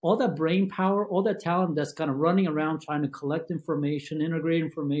all that brain power, all that talent that's kind of running around trying to collect information, integrate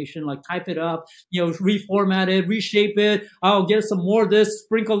information, like type it up, reformat it, reshape it. I'll get some more of this,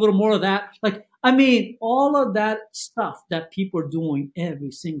 sprinkle a little more of that. Like, I mean, all of that stuff that people are doing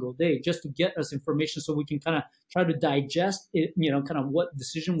every single day just to get us information so we can kind of try to digest it, kind of what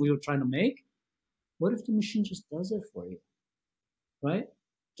decision we were trying to make. What if the machine just does it for you, right?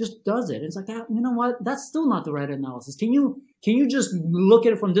 Just does it. It's like, you know what? That's still not the right analysis. Can you just look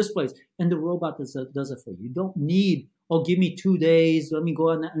at it from this place? And the robot does it for you. You don't need, oh, give me 2 days. Let me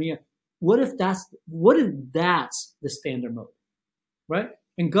go on that. What if that's the standard mode, right?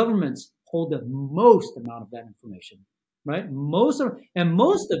 And governments hold the most amount of that information, right? Most of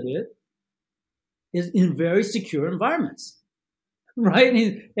it is in very secure environments, right?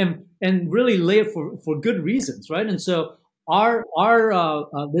 And really lay it for good reasons, right? And so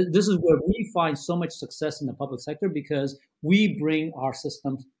this is where we find so much success in the public sector because we bring our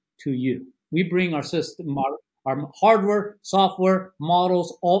systems to you. We bring our system, our hardware, software,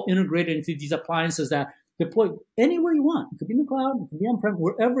 models, all integrated into these appliances that deploy anywhere you want. It could be in the cloud, it could be on-prem,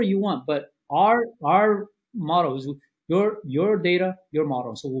 wherever you want. But our model is your data, your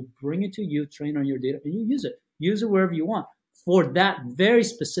model. So we'll bring it to you, train on your data, and you use it. Use it wherever you want for that very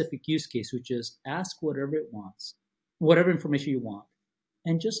specific use case, which is ask whatever it wants, whatever information you want,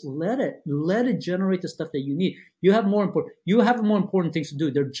 and just let it generate the stuff that you need. You have more important things to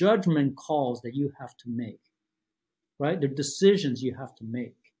do. They're judgment calls that you have to make, right? They're decisions you have to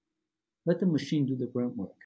make. Let the machine do the grunt work.